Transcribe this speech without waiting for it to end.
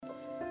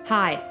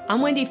Hi,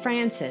 I'm Wendy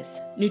Francis,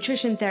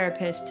 nutrition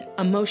therapist,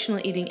 emotional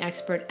eating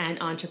expert, and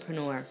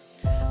entrepreneur.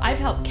 I've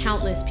helped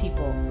countless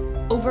people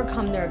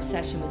overcome their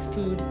obsession with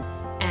food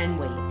and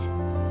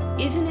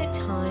weight. Isn't it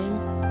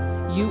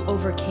time you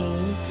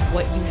overcame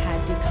what you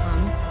had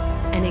become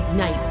and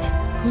ignite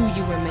who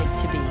you were meant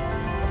to be?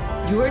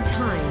 Your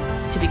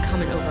time to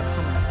become an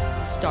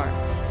overcomer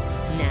starts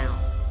now.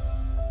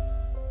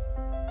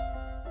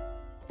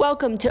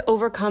 Welcome to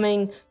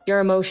Overcoming Your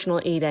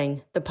Emotional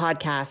Eating, the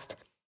podcast.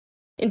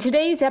 In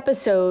today's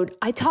episode,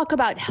 I talk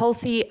about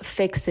healthy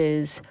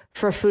fixes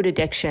for food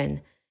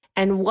addiction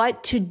and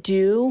what to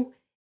do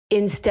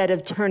instead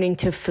of turning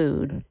to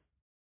food.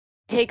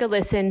 Take a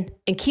listen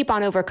and keep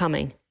on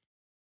overcoming.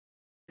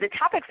 The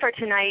topic for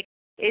tonight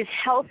is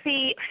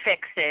healthy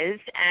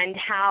fixes and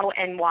how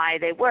and why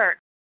they work.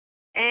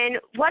 And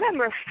what I'm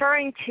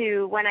referring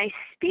to when I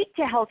speak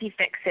to healthy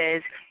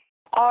fixes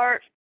are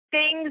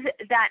things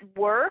that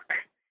work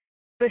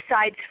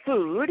besides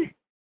food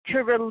to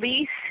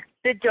release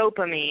the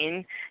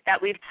dopamine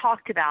that we've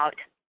talked about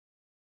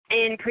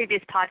in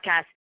previous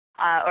podcasts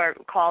or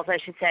calls, I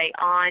should say,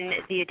 on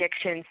the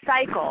addiction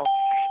cycle,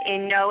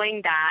 in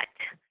knowing that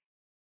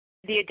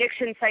the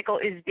addiction cycle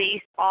is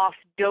based off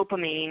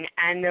dopamine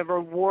and the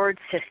reward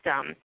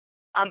system.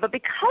 But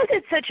because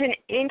it's such an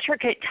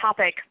intricate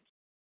topic,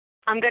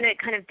 I'm going to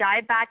kind of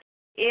dive back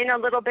in a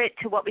little bit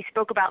to what we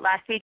spoke about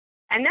last week.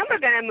 And then we're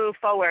going to move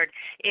forward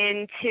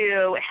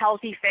into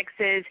healthy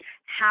fixes,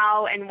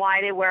 how and why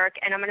they work.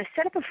 And I'm going to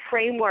set up a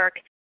framework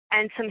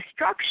and some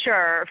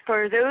structure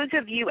for those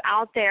of you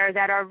out there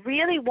that are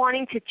really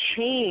wanting to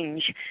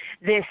change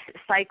this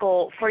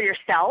cycle for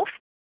yourself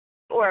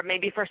or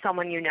maybe for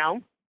someone you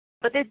know.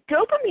 But the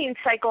dopamine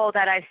cycle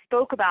that I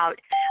spoke about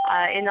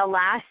in the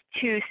last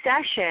two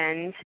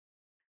sessions,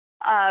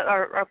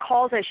 or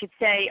calls I should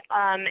say,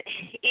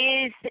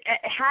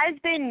 has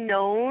been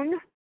known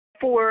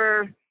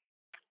for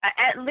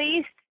at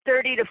least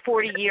 30 to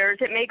 40 years.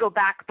 It may go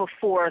back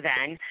before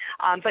then.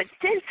 But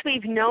since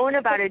we've known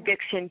about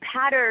addiction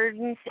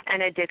patterns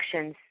and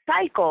addiction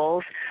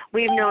cycles,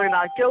 we've known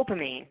about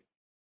dopamine.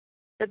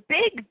 The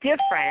big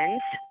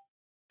difference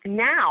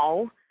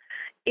now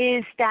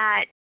is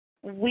that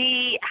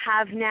we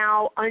have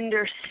now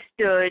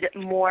understood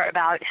more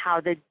about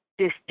how this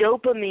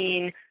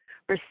dopamine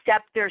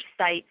receptor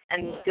sites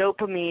and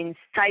dopamine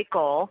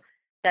cycle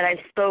that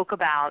I spoke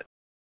about,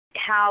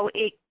 how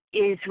it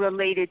is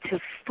related to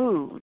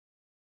food.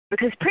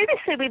 Because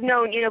previously we've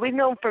known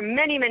for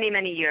many, many,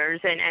 many years,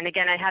 and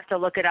again, I have to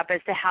look it up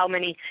as to how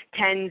many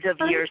tens of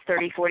years,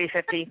 30, 40,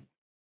 50,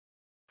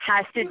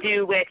 has to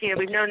do with,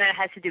 we've known that it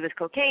has to do with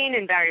cocaine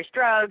and various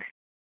drugs.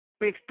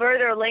 We've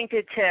further linked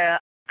it to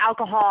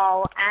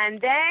alcohol, and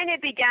then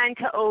it began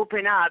to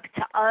open up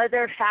to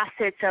other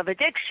facets of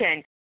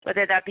addiction,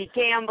 whether that be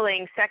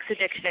gambling, sex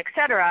addiction,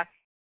 etc.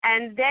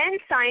 And then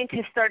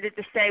scientists started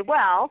to say,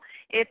 well,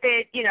 if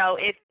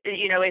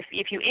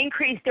you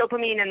increase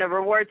dopamine in the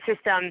reward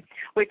system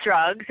with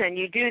drugs, and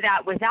you do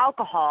that with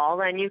alcohol,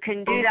 and you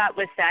can do that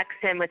with sex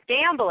and with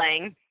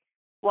gambling,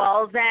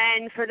 well,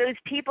 then for those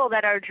people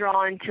that are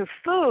drawn to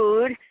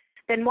food,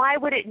 then why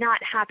would it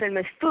not happen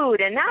with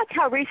food? And that's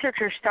how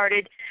researchers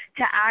started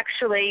to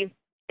actually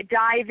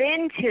dive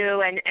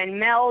into and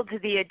meld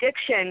the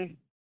addiction.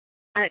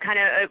 And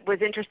it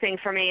was interesting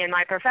for me in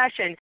my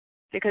profession,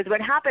 because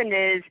what happened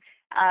is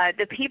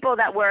the people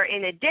that were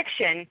in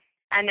addiction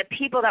and the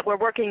people that were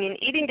working in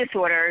eating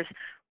disorders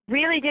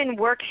really didn't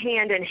work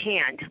hand in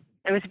hand.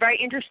 It was very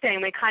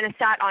interesting. We kind of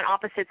sat on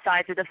opposite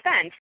sides of the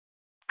fence.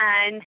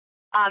 And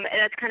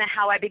that's kind of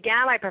how I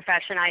began my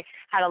profession. I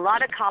had a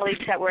lot of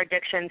colleagues that were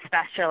addiction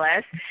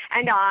specialists,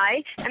 and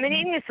I am an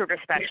eating disorder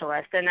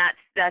specialist, and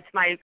that's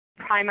my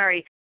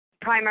primary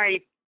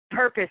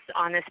purpose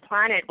on this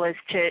planet, was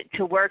to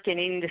work in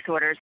eating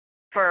disorders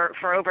for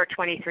over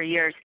 23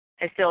 years.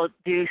 I still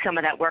do some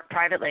of that work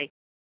privately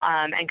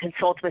and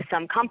consult with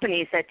some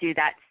companies that do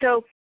that.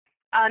 So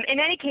in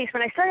any case,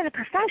 when I started the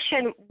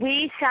profession,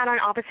 we sat on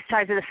opposite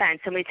sides of the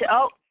fence, and we'd say,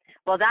 oh,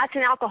 well, that's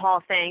an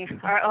alcohol thing,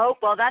 or, oh,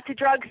 well, that's a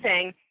drug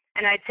thing.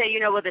 And I'd say,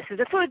 well, this is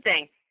a food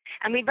thing.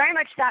 And we very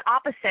much sat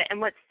opposite. And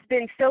what's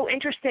been so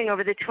interesting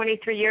over the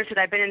 23 years that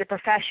I've been in the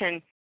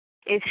profession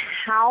is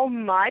how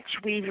much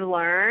we've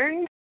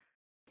learned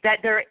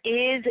that there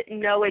is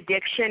no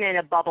addiction in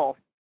a bubble,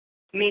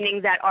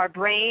 meaning that our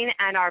brain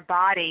and our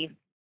body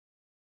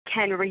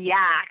can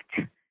react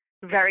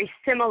very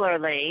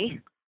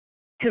similarly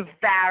to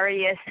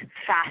various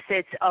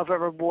facets of a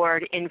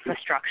reward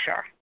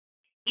infrastructure.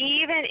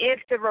 Even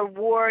if the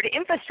reward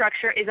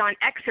infrastructure is on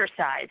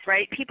exercise,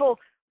 right? People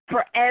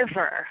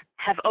forever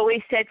have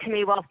always said to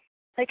me, well,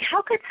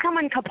 how could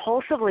someone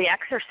compulsively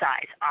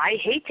exercise? I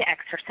hate to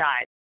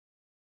exercise.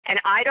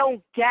 And I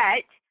don't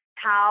get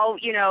how,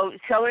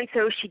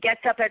 so-and-so, she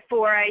gets up at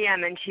 4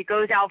 a.m. and she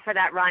goes out for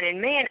that run.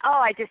 And, man,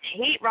 I just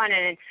hate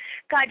running. And,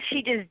 God,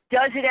 she just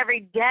does it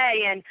every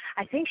day. And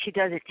I think she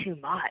does it too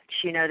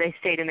much, they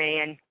say to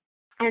me.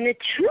 And the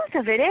truth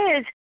of it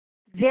is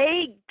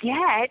they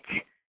get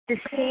the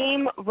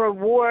same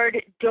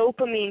reward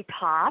dopamine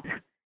pop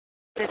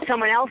that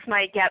someone else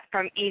might get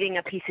from eating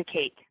a piece of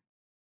cake.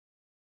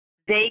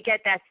 They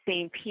get that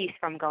same piece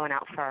from going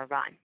out for a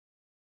run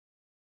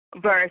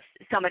versus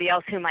somebody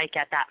else who might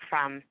get that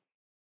from,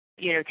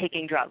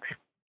 taking drugs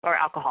or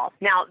alcohol.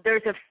 Now,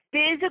 there's a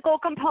physical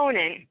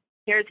component.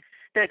 There's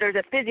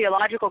a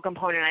physiological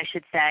component, I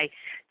should say,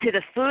 to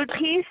the food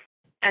piece,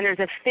 and there's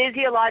a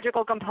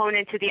physiological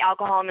component to the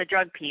alcohol and the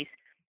drug piece.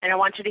 And I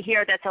want you to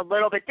hear that's a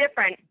little bit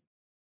different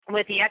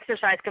with the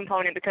exercise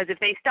component, because if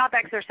they stop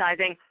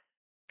exercising,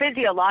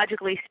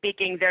 physiologically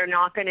speaking, they're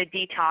not going to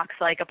detox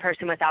like a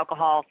person with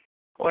alcohol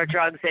or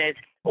drugs is,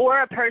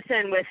 or a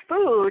person with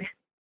food.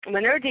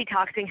 When they're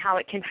detoxing, how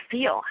it can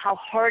feel, how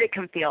hard it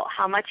can feel,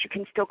 how much you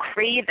can still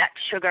crave that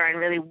sugar and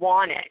really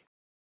want it,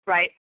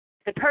 right?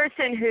 The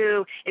person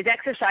who is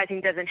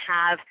exercising doesn't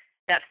have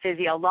that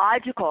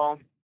physiological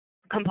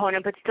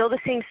component, but still the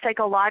same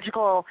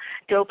psychological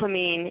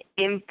dopamine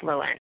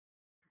influence,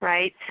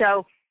 right?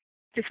 So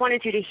just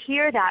wanted you to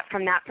hear that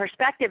from that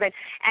perspective,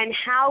 and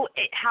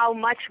how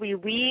much we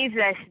weave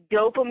this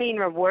dopamine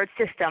reward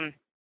system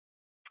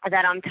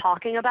that I'm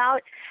talking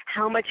about,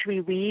 how much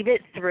we weave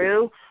it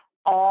through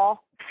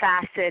all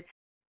facets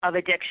of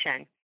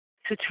addiction.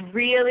 So it's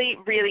really,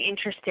 really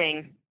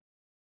interesting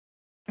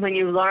when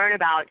you learn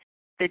about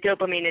the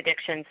dopamine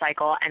addiction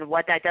cycle and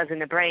what that does in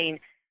the brain,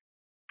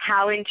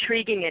 how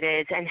intriguing it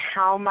is, and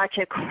how much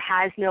it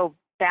has no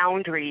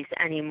boundaries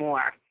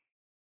anymore.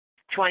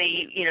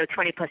 20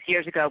 plus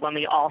years ago, when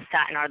we all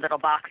sat in our little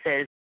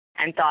boxes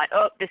and thought,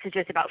 oh, this is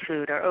just about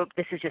food, or oh,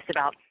 this is just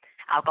about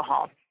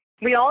alcohol.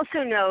 We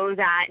also know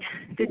that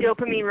the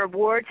dopamine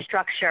reward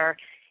structure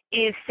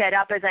is set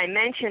up, as I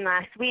mentioned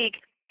last week.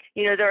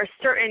 There are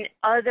certain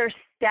other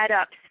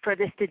setups for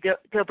this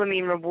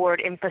dopamine reward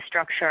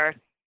infrastructure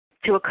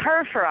to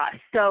occur for us.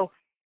 So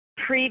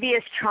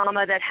previous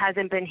trauma that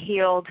hasn't been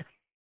healed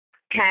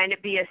can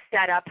be a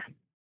setup,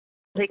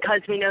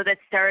 because we know that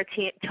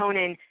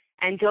serotonin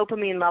and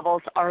dopamine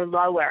levels are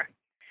lower,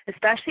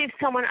 especially if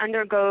someone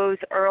undergoes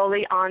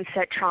early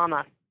onset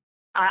trauma.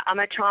 I'm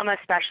a trauma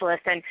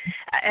specialist, and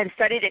I've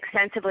studied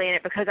extensively in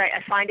it because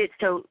I find it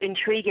so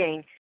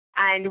intriguing.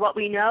 And what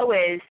we know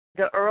is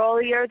the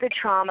earlier the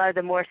trauma,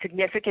 the more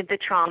significant the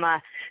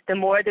trauma, the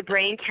more the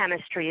brain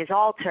chemistry is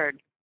altered.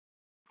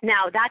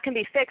 Now, that can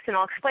be fixed, and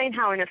I'll explain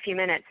how in a few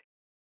minutes.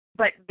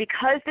 But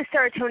because the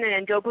serotonin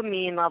and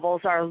dopamine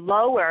levels are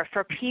lower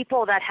for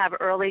people that have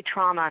early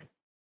trauma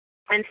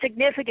and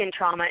significant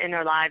trauma in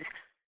their lives,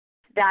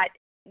 that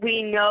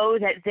we know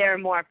that they're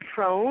more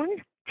prone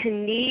to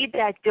need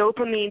that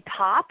dopamine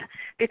pop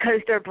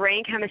because their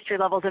brain chemistry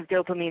levels of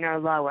dopamine are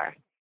lower.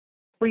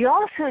 We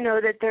also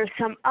know that there's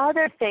some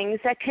other things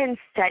that can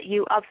set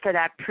you up for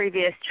that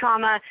previous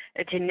trauma,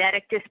 a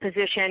genetic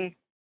disposition,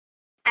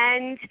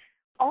 and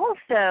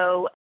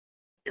also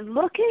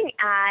looking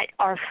at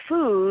our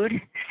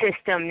food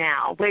system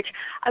now, which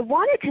I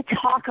wanted to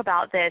talk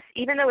about this,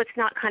 even though it's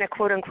not kind of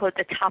quote-unquote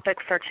the topic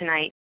for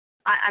tonight.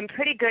 I'm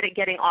pretty good at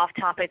getting off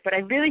topic, but I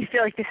really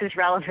feel like this is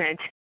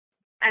relevant,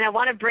 and I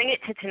want to bring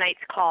it to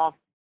tonight's call,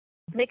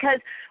 because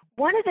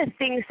one of the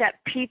things that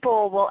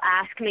people will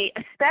ask me,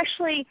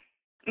 especially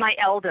my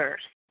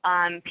elders,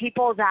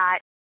 people that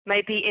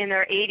might be in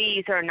their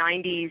 80s or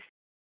 90s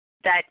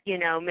that,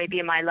 maybe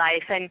in my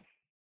life, and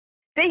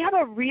they have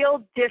a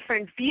real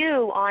different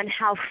view on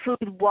how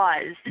food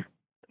was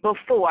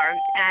before,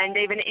 and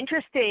they have an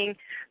interesting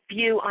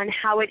view on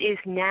how it is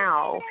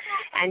now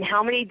and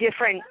how many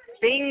different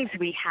things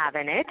we have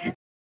in it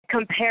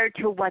compared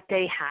to what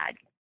they had.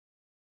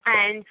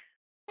 And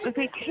if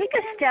we take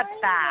a step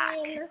back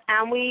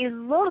and we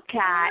look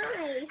at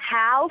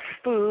how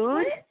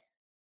food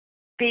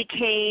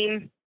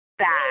became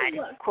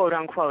bad, quote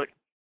unquote,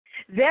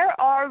 there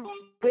are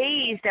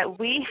ways that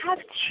we have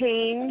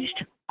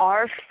changed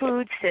our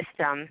food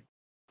system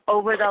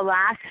over the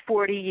last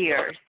 40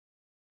 years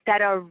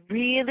that are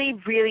really,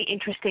 really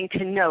interesting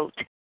to note.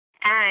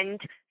 And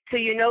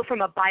so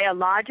from a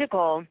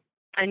biological,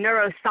 a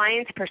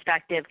neuroscience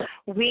perspective,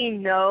 we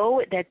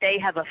know that they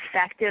have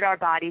affected our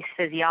body's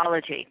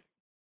physiology.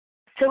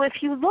 So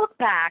if you look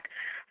back,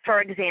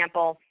 for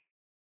example,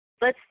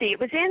 let's see, it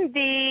was in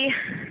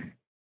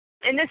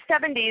the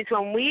 70s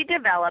when we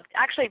developed,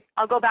 actually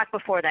I'll go back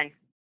before then.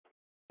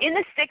 In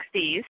the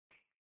 60s,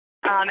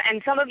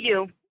 and some of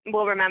you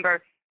will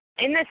remember,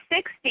 in the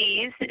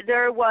 60s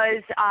there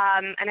was,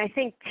 and I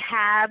think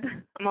Tab,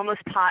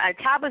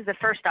 Tab was the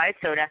first diet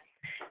soda,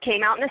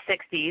 came out in the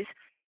 60s,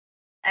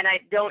 and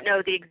I don't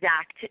know the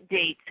exact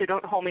date, so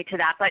don't hold me to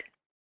that, but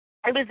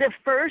it was the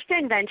first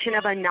invention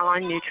of a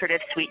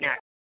non-nutritive sweetener,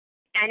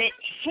 and it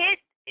hit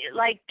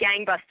like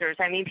gangbusters.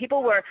 I mean,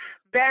 people were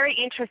very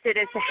interested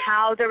as to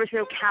how there was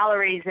no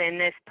calories in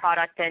this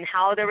product and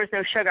how there was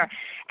no sugar.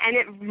 And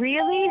it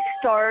really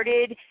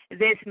started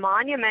this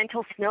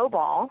monumental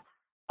snowball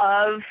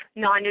of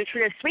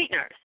non-nutritive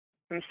sweeteners,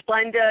 from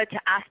Splenda to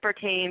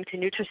aspartame to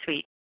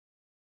NutraSweet.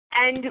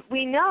 And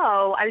we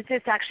know, I was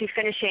just actually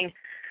finishing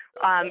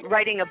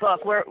writing a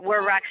book.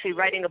 We're actually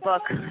writing a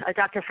book.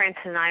 Dr.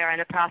 Francis and I are in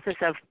the process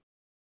of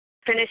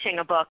finishing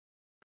a book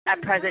at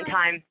present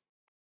time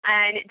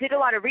and did a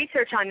lot of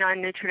research on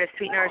non-nutritive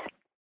sweeteners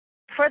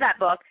for that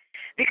book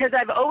because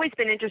I've always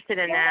been interested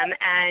in them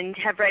and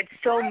have read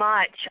so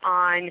much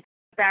on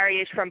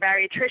from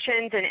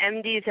bariatricians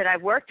and MDs that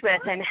I've worked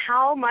with and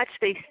how much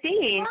they've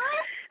seen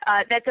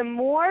that the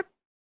more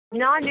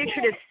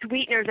non-nutritive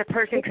sweeteners a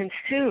person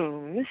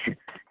consumes,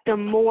 the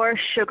more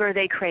sugar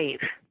they crave.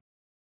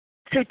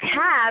 So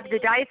TAB, the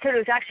diet soda,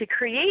 was actually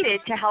created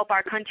to help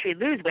our country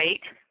lose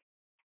weight.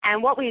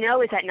 And what we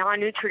know is that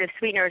non-nutritive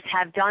sweeteners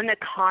have done the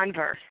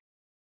converse.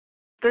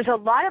 There's a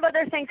lot of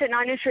other things that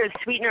non-nutritive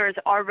sweeteners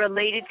are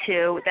related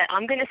to that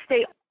I'm going to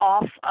stay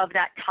off of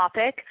that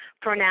topic.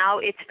 For now,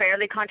 it's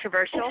fairly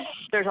controversial.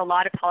 There's a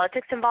lot of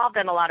politics involved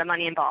and a lot of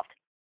money involved.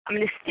 I'm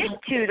going to stick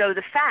to, though,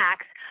 the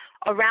facts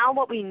around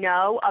what we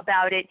know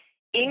about it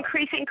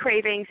increasing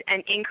cravings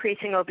and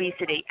increasing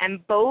obesity.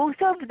 And both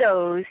of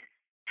those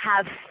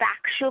have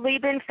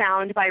factually been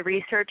found by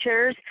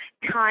researchers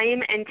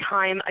time and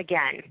time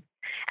again.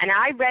 And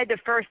I read the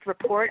first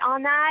report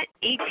on that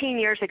 18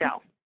 years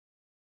ago.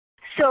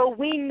 So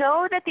we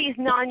know that these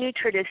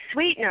non-nutritive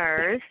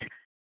sweeteners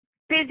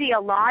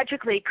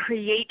physiologically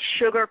create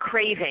sugar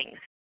cravings.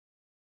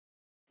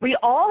 We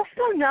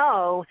also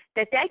know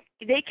that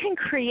they can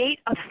create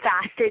a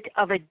facet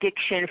of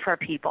addiction for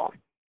people,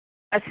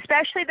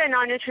 especially the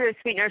non-nutritive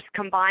sweeteners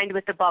combined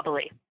with the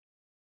bubbly.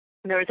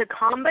 There's a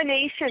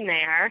combination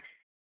there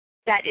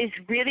that is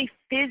really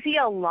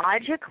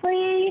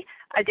physiologically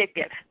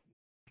addictive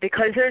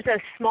because there's a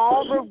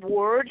small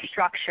reward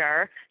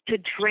structure to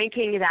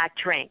drinking that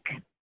drink,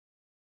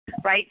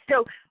 right?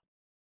 So,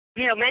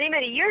 many,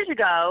 many years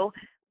ago,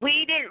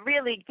 we didn't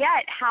really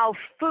get how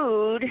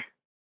food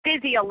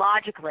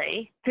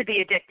physiologically could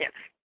be addictive.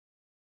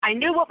 I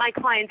knew what my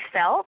clients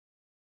felt.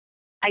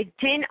 I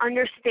didn't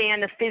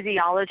understand the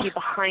physiology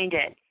behind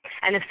it.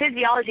 And the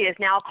physiology is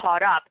now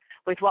caught up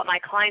with what my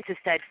clients have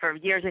said for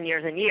years and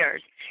years and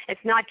years. It's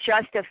not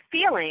just a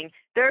feeling.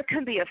 There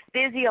can be a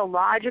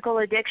physiological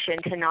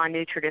addiction to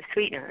non-nutritive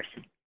sweeteners.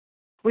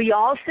 We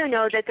also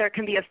know that there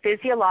can be a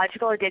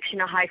physiological addiction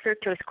to high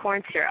fructose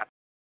corn syrup.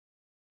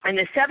 In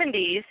the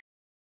 70s,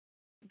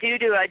 due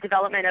to a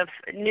development of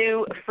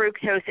new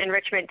fructose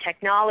enrichment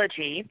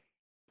technology,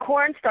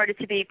 corn started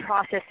to be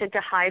processed into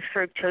high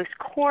fructose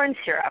corn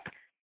syrup,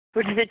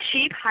 which is a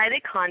cheap,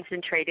 highly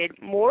concentrated,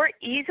 more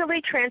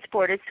easily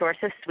transported source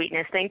of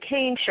sweetness than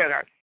cane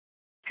sugar.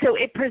 So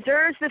it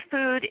preserves the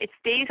food, it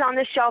stays on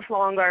the shelf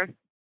longer,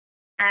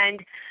 and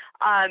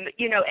and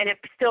it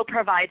still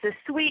provides a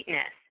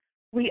sweetness.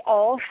 We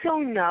also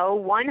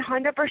know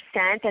 100%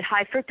 that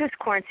high fructose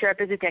corn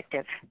syrup is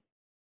addictive.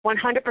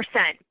 100%,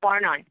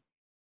 bar none.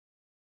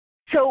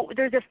 So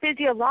there's a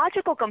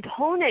physiological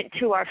component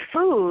to our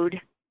food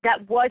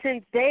that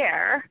wasn't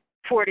there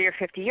 40 or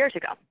 50 years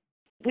ago.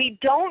 We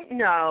don't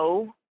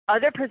know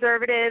other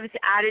preservatives,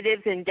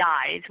 additives, and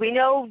dyes. We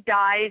know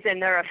dyes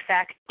and their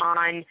effect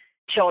on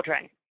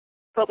children,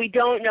 but we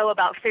don't know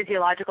about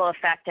physiological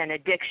effect and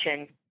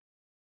addiction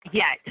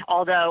yet,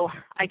 although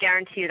I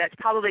guarantee you that's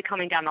probably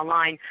coming down the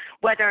line.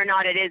 Whether or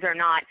not it is or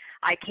not,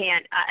 I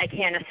can't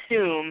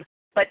assume,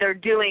 but they're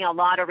doing a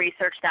lot of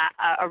research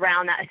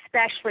around that,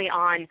 especially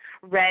on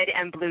red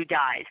and blue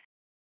dyes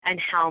and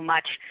how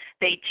much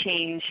they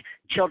change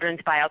children's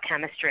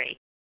biochemistry.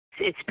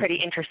 It's pretty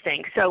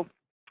interesting. So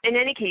in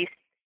any case,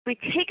 we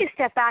take a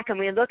step back and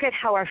we look at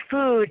how our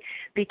food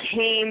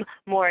became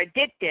more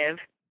addictive.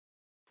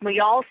 We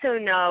also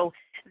know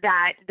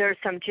that there's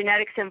some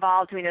genetics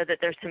involved. We know that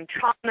there's some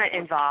trauma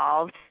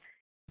involved.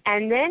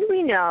 And then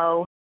we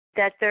know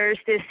that there's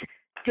this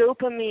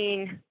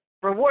dopamine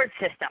reward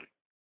system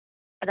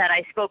that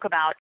I spoke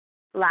about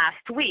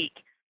last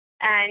week.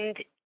 And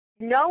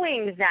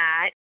knowing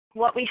that,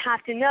 what we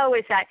have to know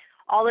is that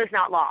all is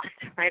not lost,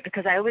 right?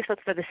 Because I always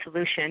look for the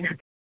solution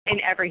in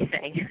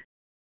everything.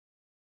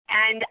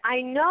 And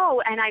I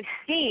know and I've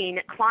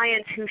seen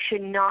clients who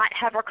should not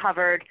have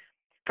recovered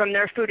from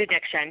their food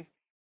addiction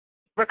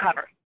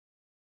recover.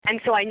 And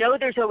so I know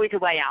there's always a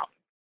way out.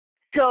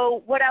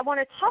 So what I want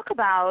to talk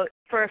about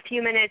for a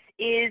few minutes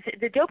is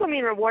the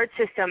dopamine reward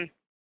system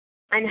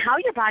and how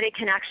your body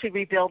can actually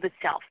rebuild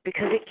itself,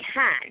 because it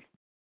can.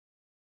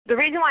 The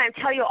reason why I'm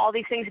telling you all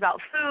these things about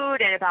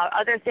food and about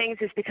other things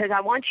is because I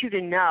want you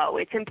to know.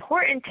 It's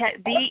important to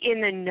be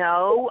in the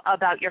know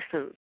about your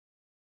food,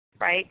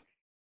 right?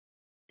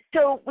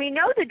 So we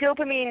know the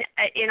dopamine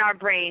in our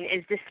brain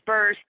is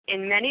dispersed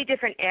in many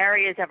different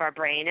areas of our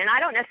brain, and I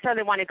don't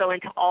necessarily want to go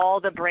into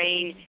all the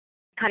brain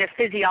kind of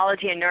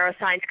physiology and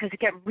neuroscience because it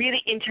gets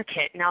really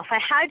intricate. Now, if I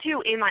had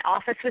you in my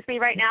office with me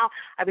right now,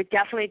 I would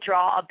definitely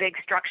draw a big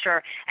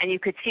structure and you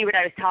could see what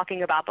I was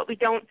talking about, but we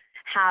don't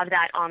have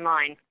that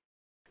online.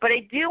 But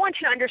I do want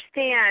you to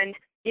understand,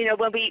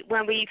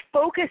 when we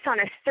focus on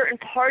a certain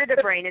part of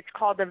the brain, it's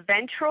called the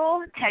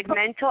ventral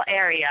tegmental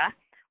area,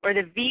 or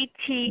the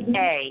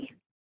VTA.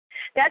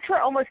 That's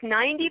where almost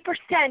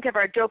 90% of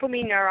our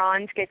dopamine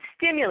neurons get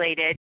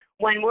stimulated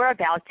when we're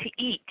about to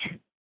eat.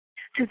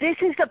 So this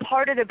is the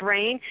part of the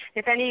brain,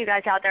 if any of you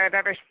guys out there have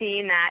ever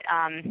seen that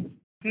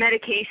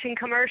medication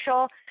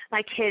commercial.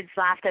 My kids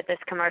laughed at this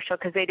commercial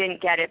because they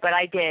didn't get it, but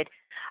I did.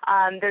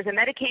 There's a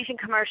medication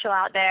commercial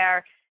out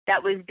there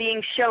that was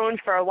being shown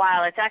for a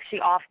while. It's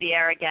actually off the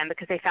air again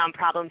because they found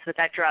problems with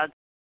that drug.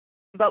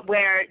 But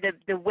where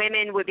the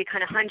women would be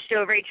kind of hunched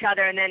over each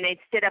other, and then they'd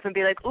sit up and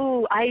be like,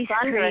 ooh, ice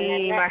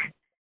cream. Or,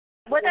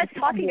 what that's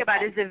talking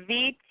about is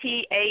the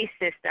VTA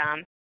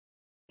system,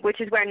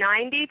 which is where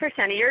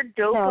 90% of your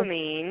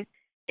dopamine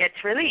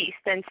gets released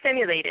and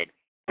stimulated.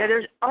 Now,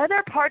 there's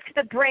other parts of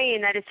the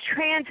brain that it's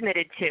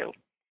transmitted to.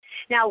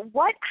 Now,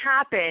 what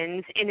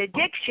happens in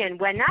addiction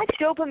when that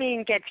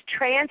dopamine gets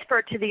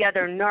transferred to the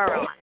other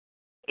neuron?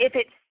 If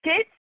it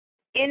sits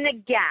in the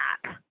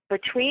gap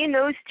between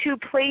those two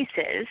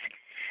places,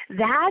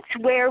 that's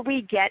where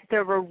we get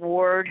the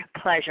reward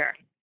pleasure.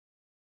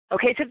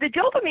 Okay, so if the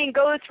dopamine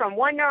goes from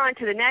one neuron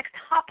to the next,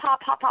 hop,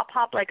 hop, hop, hop,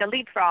 hop, like a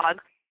leapfrog,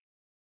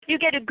 you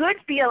get a good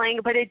feeling,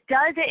 but it's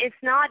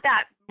not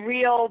that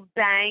real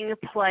bang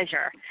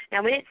pleasure.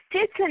 Now, when it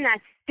sits in that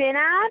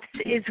synapse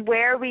is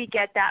where we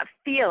get that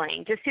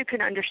feeling, just so you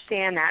can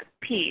understand that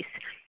piece.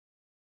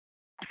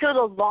 So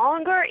the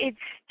longer it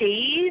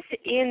stays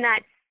in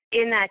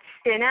that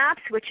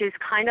synapse, which is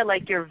kind of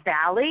like your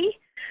valley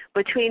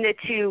between the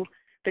two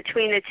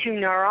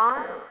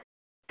neurons,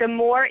 the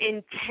more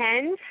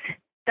intense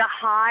the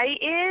high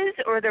is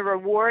or the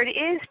reward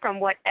is from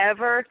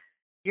whatever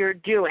you're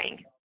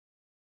doing.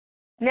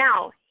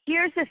 Now,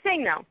 here's the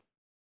thing though.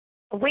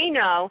 We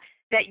know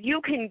that you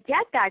can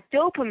get that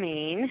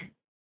dopamine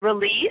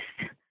released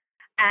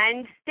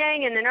and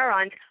staying in the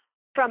neurons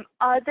from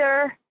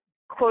other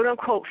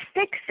quote-unquote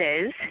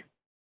fixes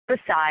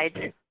besides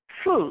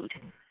food.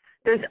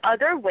 There's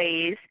other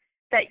ways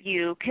that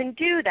you can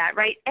do that,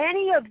 right?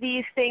 Any of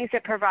these things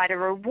that provide a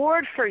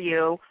reward for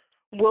you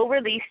will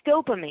release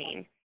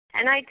dopamine.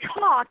 And I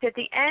talked at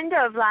the end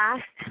of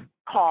last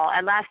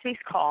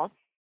week's call,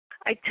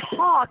 I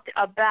talked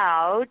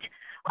about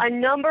a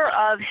number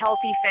of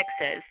healthy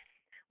fixes.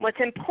 What's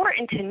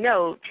important to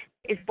note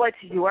is what's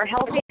your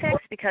healthy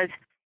fix, because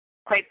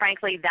quite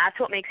frankly, that's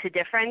what makes a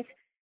difference.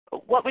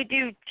 What we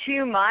do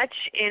too much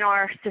in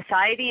our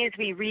society is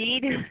we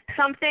read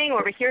something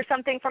or we hear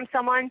something from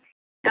someone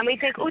and we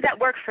think, oh, that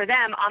worked for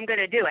them, I'm going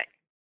to do it.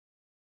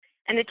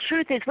 And the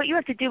truth is what you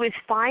have to do is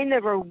find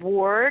the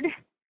reward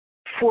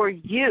for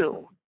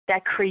you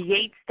that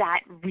creates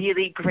that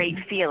really great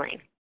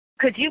feeling.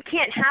 Because you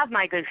can't have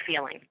my good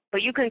feeling,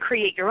 but you can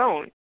create your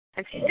own.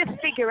 And so you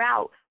just figure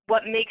out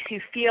what makes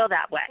you feel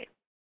that way.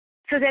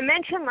 So as I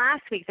mentioned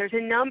last week, there's a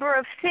number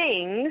of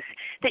things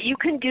that you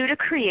can do to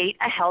create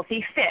a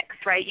healthy fix,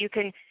 right? You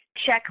can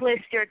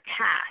checklist your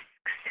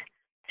tasks.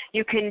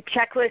 You can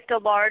checklist a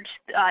large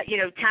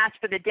task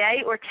for the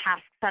day or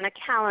tasks on a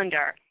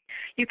calendar.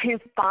 You can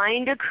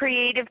find a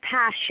creative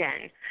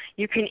passion.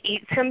 You can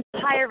eat some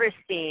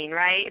tyrosine,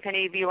 right? If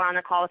any of you were on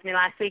the call with me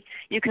last week,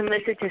 you can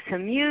listen to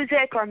some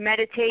music or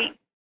meditate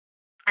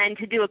and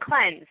to do a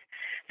cleanse.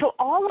 So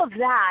all of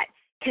that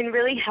can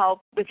really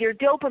help with your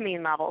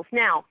dopamine levels.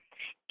 Now,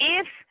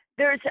 if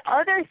there's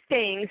other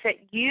things that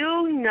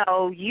you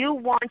know you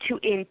want to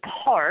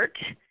impart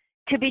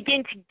to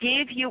begin to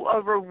give you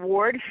a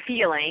reward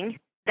feeling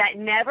that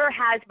never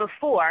has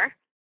before,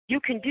 you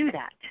can do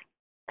that.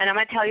 And I'm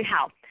going to tell you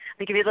how. Let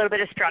me give you a little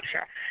bit of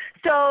structure.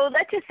 So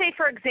let's just say,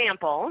 for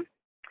example,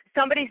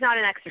 somebody's not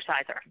an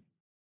exerciser.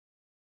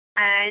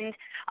 And,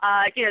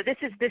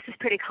 this is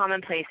pretty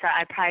commonplace.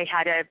 I probably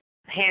had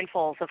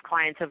handfuls of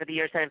clients over the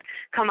years that have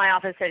come to my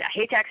office and said, I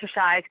hate to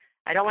exercise.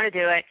 I don't want to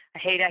do it. I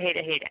hate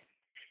it.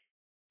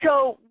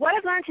 So what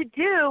I've learned to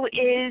do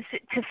is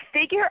to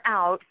figure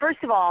out, first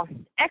of all,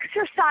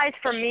 exercise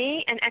for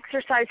me and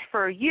exercise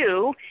for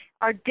you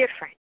are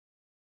different.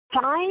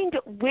 Find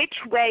which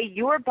way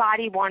your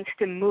body wants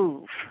to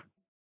move.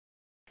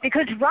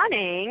 Because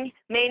running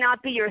may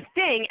not be your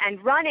thing,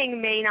 and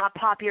running may not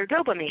pop your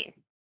dopamine.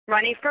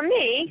 Running for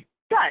me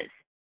does.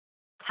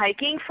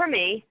 Hiking for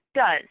me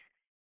does.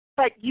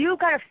 But you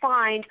got to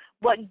find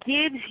what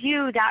gives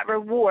you that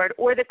reward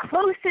or the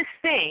closest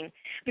thing,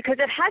 because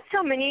I've had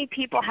so many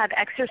people have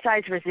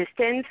exercise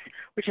resistance,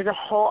 which is a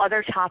whole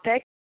other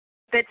topic,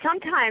 that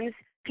sometimes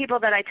people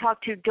that I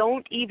talk to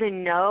don't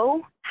even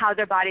know how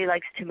their body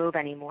likes to move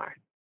anymore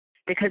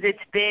because it's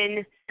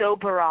been so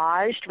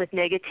barraged with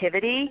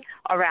negativity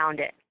around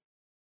it.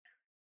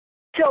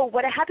 So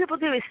what I have people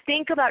do is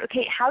think about,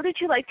 okay, how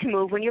did you like to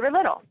move when you were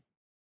little?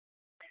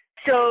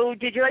 So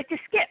did you like to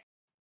skip?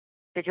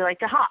 Did you like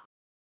to hop?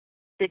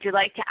 Did you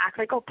like to act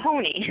like a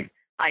pony?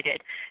 I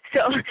did.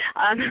 So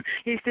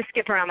used to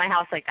skip around my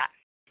house like that.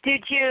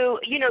 Did you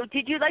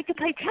like to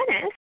play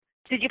tennis?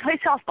 Did you play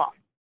softball?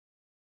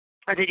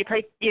 Or did you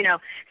play,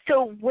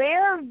 so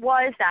where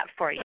was that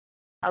for you?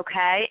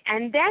 Okay?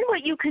 And then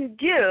what you can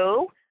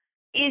do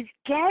is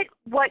get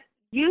what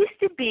used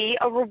to be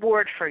a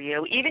reward for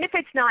you, even if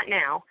it's not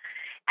now,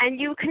 and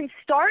you can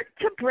start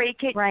to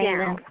break it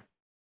down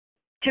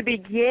to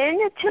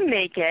begin to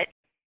make it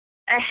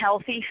a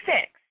healthy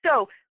fix.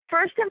 So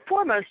first and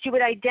foremost, you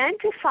would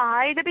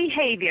identify the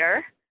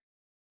behavior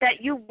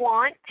that you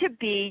want to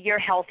be your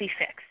healthy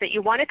fix, that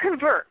you want to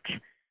convert.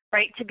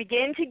 right, to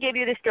begin to give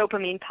you this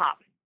dopamine pop.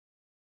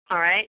 All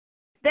right?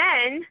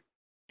 Then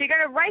you're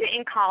going to write it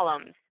in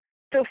columns.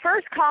 So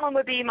first column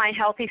would be my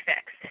healthy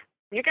fix.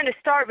 You're going to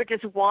start with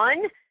just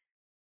one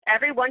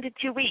every 1 to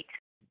 2 weeks.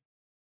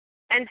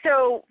 And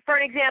so, for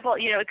an example,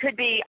 it could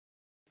be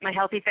my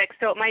healthy fix.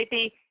 So it might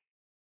be,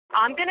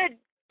 I'm going to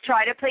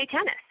try to play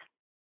tennis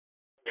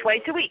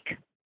twice a week.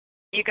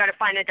 You got to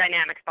find the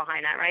dynamics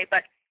behind that, right?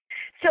 But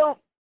so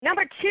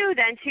number 2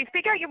 then, so you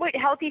figure out what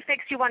healthy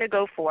fix you want to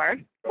go for,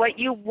 what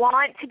you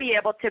want to be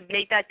able to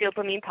make that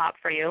dopamine pop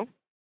for you.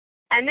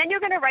 And then you're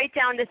going to write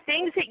down the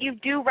things that you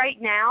do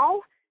right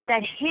now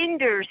that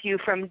hinders you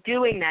from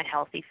doing that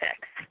healthy fix.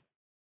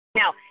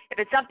 Now, if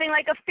it's something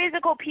like a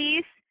physical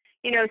piece,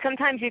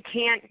 sometimes you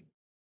can't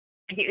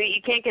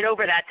get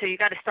over that, so you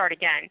got to start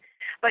again.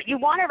 But you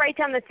want to write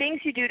down the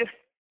things you do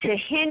to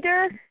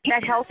hinder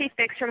that healthy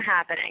fix from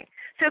happening.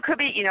 So it could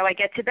be, I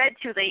get to bed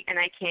too late and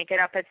I can't get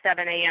up at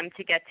 7 a.m.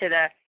 to get to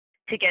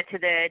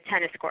the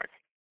tennis courts.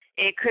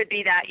 It could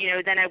be that,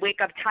 then I wake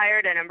up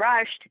tired and I'm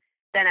rushed.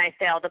 Then I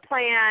fail to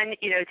plan,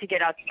 to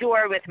get out the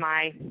door with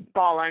my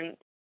ball and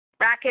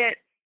racket.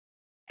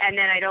 And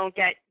then I don't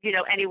get,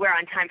 anywhere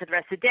on time for the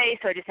rest of the day,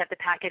 so I just have to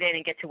pack it in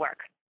and get to work.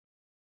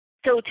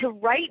 So to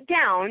write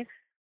down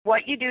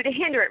what you do to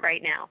hinder it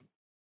right now.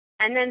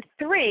 And then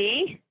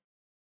 3,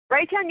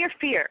 write down your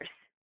fears.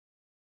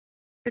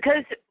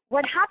 Because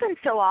what happens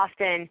so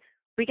often,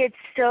 we get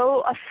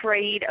so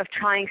afraid of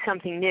trying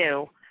something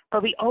new,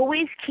 but we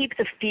always keep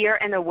the fear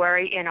and the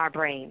worry in our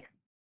brain.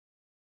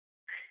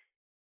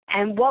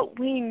 And what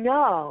we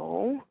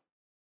know,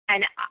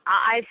 and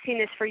I've seen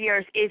this for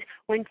years, is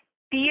when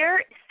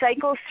fear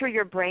cycles through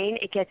your brain,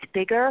 it gets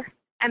bigger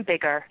and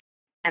bigger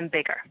and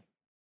bigger.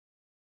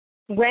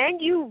 When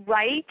you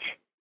write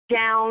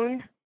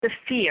down the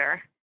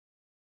fear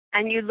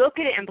and you look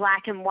at it in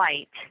black and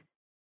white,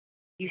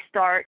 you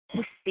start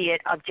to see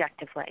it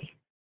objectively.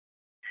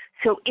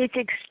 So it's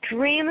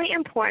extremely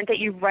important that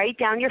you write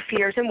down your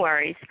fears and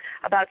worries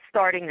about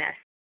starting this.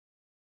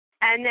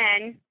 And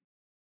then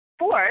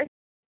 4th,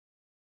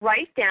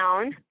 write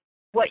down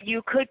what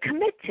you could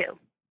commit to.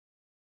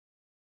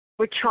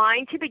 We're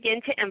trying to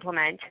begin to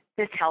implement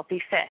this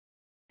healthy fix.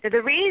 So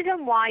the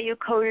reason why you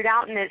code it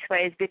out in this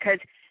way is because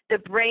the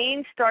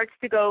brain starts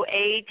to go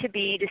A to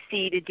B to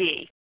C to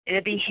D in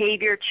a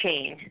behavior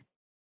chain.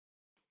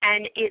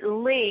 And it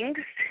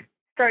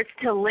starts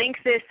to link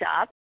this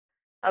up.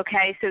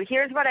 Okay, so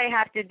here's what I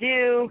have to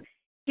do.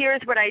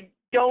 Here's what I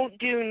don't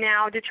do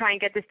now to try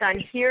and get this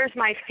done. Here's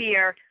my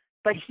fear,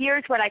 but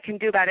here's what I can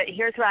do about it.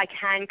 Here's what I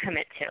can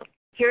commit to.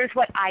 Here's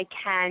what I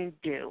can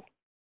do.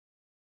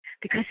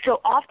 Because so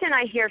often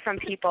I hear from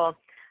people,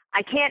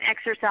 I can't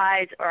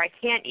exercise, or I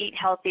can't eat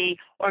healthy,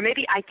 or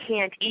maybe I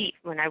can't eat.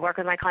 When I work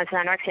with my clients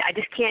with anorexia, I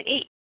just can't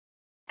eat,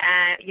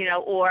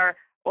 or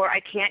I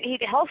can't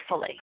eat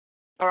healthfully,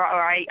 or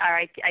I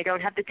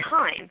don't have the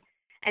time.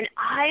 And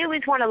I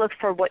always want to look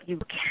for what you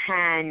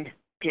can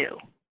do.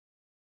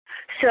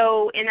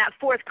 So in that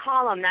 4th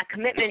column, that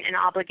commitment and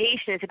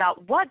obligation is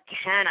about what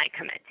can I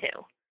commit to?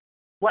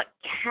 What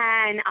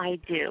can I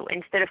do?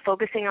 Instead of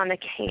focusing on the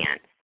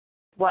can'ts,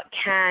 what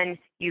can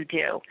you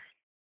do?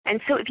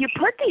 And so if you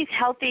put these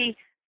healthy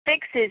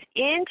fixes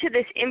into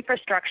this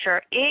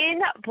infrastructure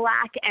in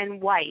black and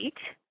white,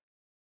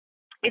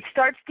 it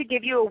starts to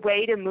give you a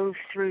way to move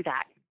through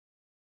that.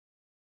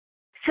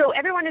 So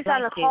everyone who's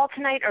on the call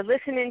tonight or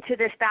listening to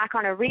this back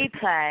on a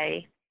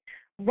replay,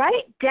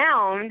 write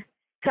down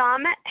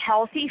some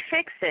healthy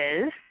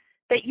fixes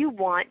that you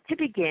want to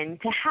begin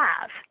to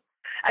have.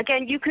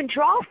 Again, you can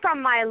draw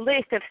from my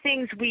list of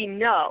things we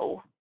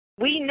know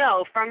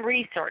from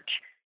research,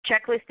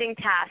 checklisting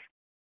tasks,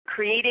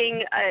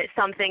 creating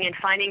something and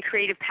finding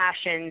creative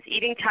passions,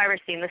 eating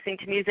tyrosine, listening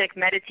to music,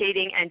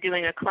 meditating, and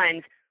doing a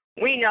cleanse.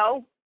 We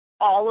know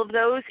all of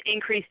those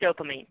increase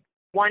dopamine,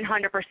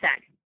 100%.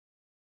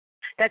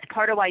 That's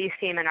part of why you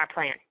see them in our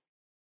plan.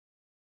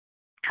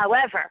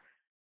 However,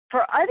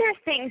 for other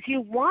things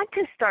you want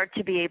to start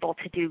to be able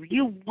to do,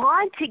 you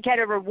want to get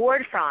a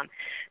reward from,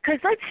 because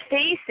let's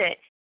face it,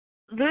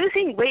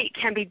 losing weight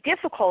can be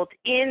difficult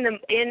in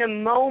the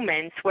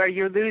moments where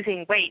you're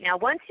losing weight. Now,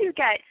 once you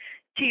get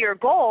to your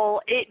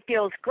goal, it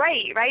feels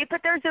great, right?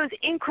 But there's those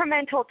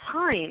incremental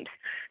times.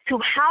 So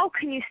how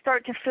can you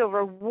start to feel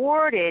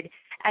rewarded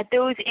at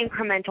those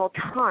incremental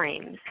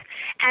times?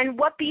 And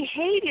what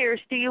behaviors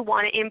do you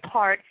want to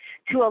impart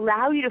to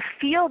allow you to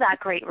feel that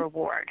great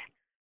reward?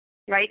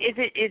 Right? Is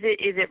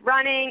it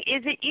running?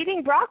 Is it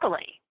eating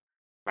broccoli?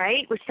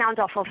 Right? Which sounds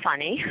awful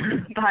funny,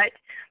 but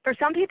for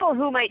some people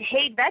who might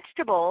hate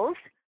vegetables,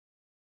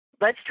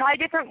 let's try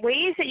different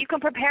ways that you can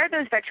prepare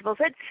those vegetables.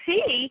 Let's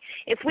see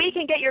if we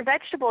can get your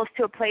vegetables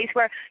to a place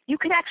where you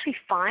can actually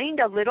find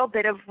a little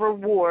bit of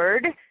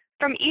reward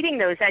from eating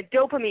those, that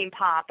dopamine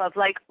pop of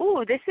like,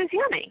 ooh, this is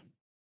yummy.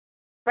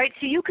 Right?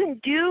 So you can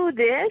do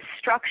this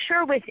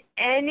structure with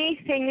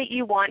anything that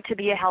you want to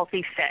be a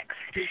healthy fix,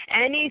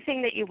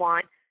 anything that you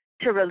want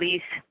to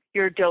release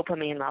your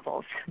dopamine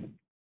levels.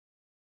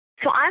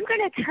 So I'm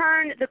going to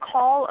turn the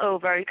call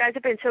over. You guys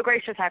have been so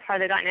gracious. I've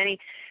hardly gotten any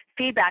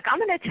feedback. I'm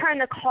going to turn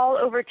the call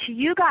over to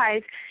you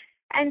guys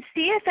and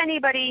see if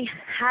anybody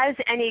has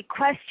any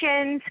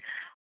questions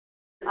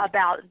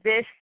about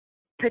this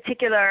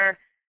particular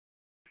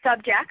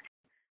subject.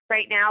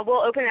 Right now,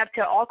 we'll open it up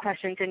to all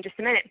questions in just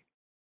a minute.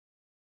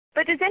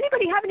 But does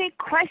anybody have any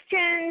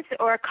questions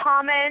or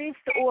comments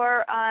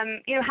or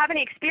have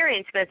any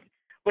experience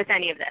with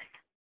any of this?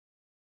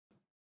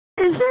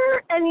 Is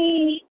there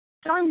any,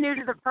 so I'm new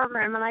to the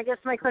program, and I guess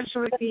my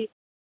question would be,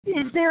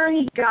 is there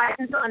any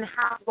guidance on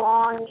how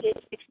long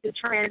it takes to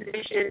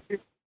transition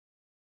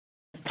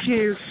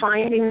to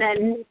finding that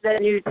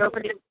new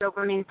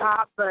dopamine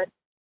pop? But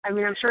I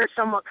mean, I'm sure it's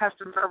somewhat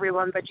custom for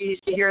everyone, but you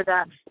used to hear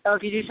that,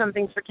 if you do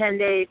something for 10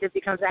 days, it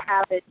becomes a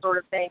habit sort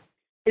of thing.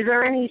 Is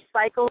there any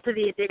cycle to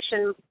the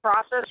addiction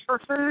process for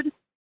food?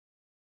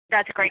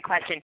 That's a great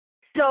question.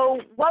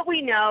 So what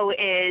we know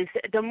is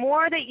the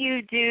more that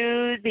you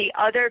do the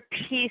other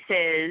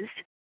pieces,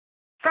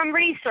 from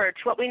research,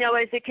 what we know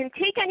is it can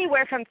take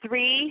anywhere from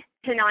 3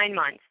 to 9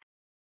 months.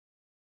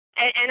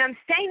 And I'm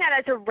saying that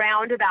as a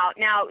roundabout.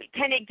 Now,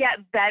 can it get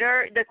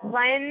better? The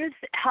cleanse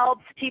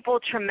helps people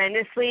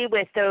tremendously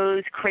with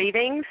those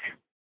cravings.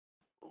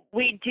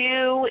 We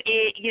do,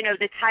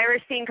 the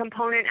tyrosine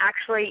component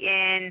actually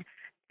in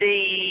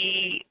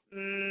the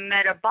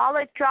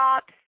metabolic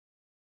drops,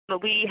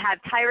 but we have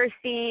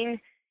tyrosine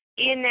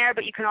in there,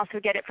 but you can also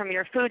get it from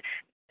your food.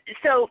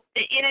 So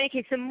in any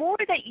case, the more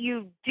that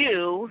you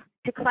do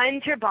to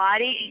cleanse your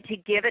body, to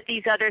give it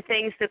these other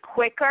things, the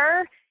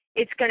quicker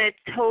it's going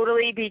to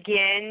totally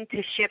begin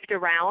to shift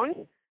around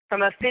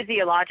from a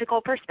physiological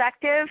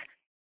perspective.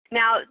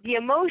 Now, the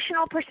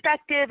emotional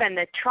perspective and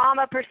the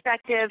trauma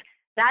perspective,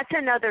 that's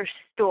another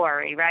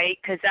story, right?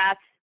 Because that's,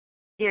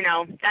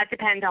 that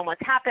depends on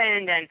what's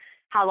happened and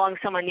how long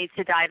someone needs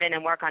to dive in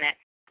and work on it.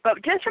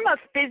 But just from a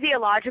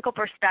physiological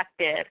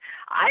perspective,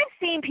 I've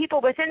seen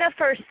people within the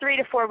first 3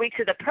 to 4 weeks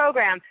of the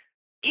program,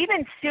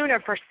 even sooner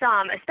for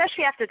some,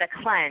 especially after the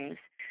cleanse,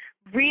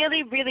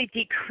 really, really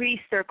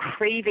decrease their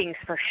cravings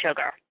for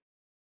sugar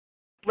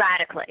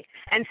radically.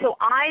 And so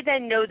I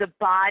then know the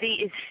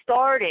body is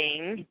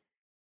starting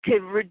to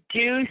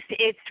reduce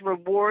its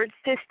reward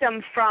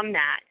system from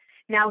that.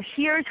 Now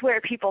here's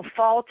where people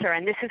falter,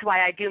 and this is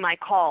why I do my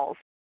calls,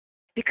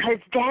 because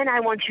then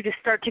I want you to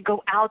start to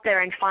go out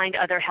there and find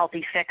other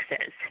healthy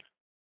fixes,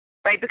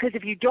 right? Because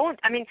if you don't,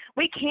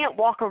 we can't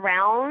walk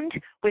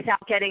around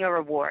without getting a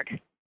reward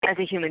as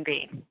a human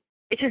being.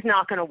 It's just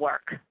not going to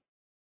work.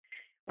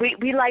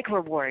 We like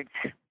rewards.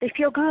 They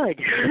feel good.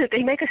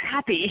 They make us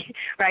happy,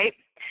 right?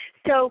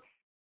 So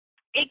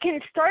it can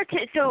start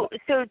to,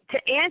 so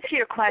to answer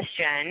your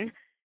question,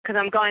 because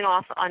I'm going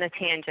off on a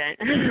tangent,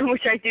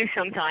 which I do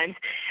sometimes,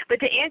 but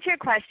to answer your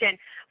question,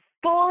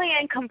 fully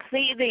and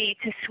completely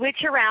to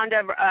switch around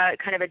a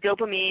kind of a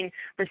dopamine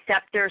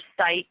receptor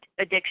site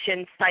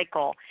addiction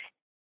cycle,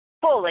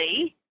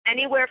 fully,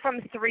 anywhere from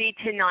 3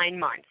 to 9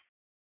 months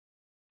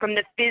from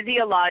the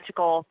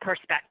physiological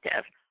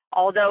perspective.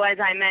 Although, as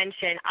I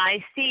mentioned,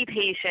 I see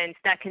patients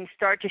that can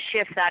start to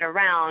shift that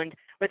around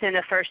within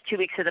the first 2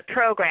 weeks of the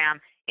program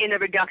in the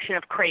reduction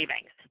of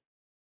cravings,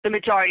 the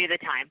majority of the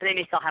time. But they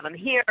may still have them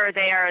here or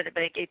there, but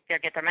they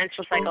get their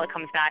menstrual cycle, it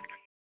comes back.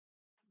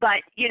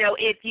 But,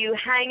 if you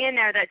hang in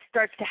there, that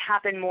starts to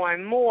happen more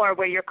and more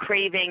where you're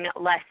craving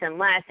less and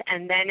less,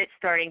 and then it's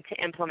starting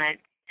to implement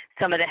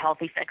some of the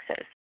healthy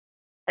fixes,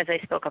 as I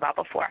spoke about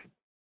before.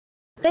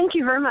 Thank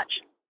you very much.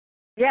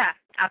 Yeah,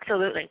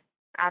 absolutely.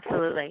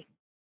 Absolutely.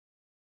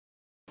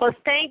 Well,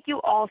 thank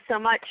you all so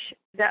much,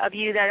 of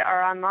you that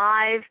are on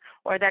live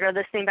or that are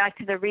listening back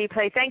to the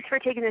replay. Thanks for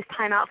taking this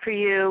time out for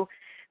you,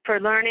 for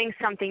learning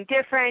something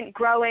different,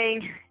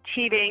 growing,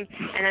 achieving,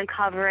 and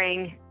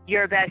uncovering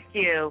your best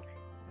you.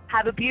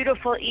 Have a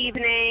beautiful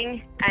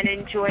evening and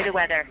enjoy the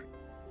weather.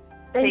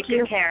 Thank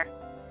you. Take care.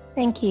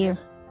 Thank you.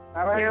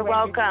 You're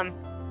welcome.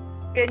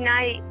 Good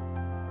night.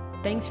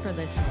 Thanks for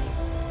listening.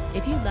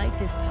 If you like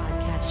this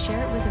podcast,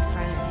 share it with a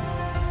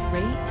friend.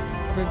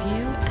 Rate,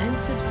 review, and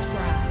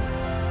subscribe.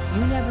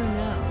 You never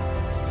know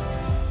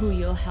who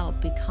you'll help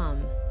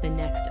become the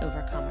next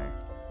overcomer.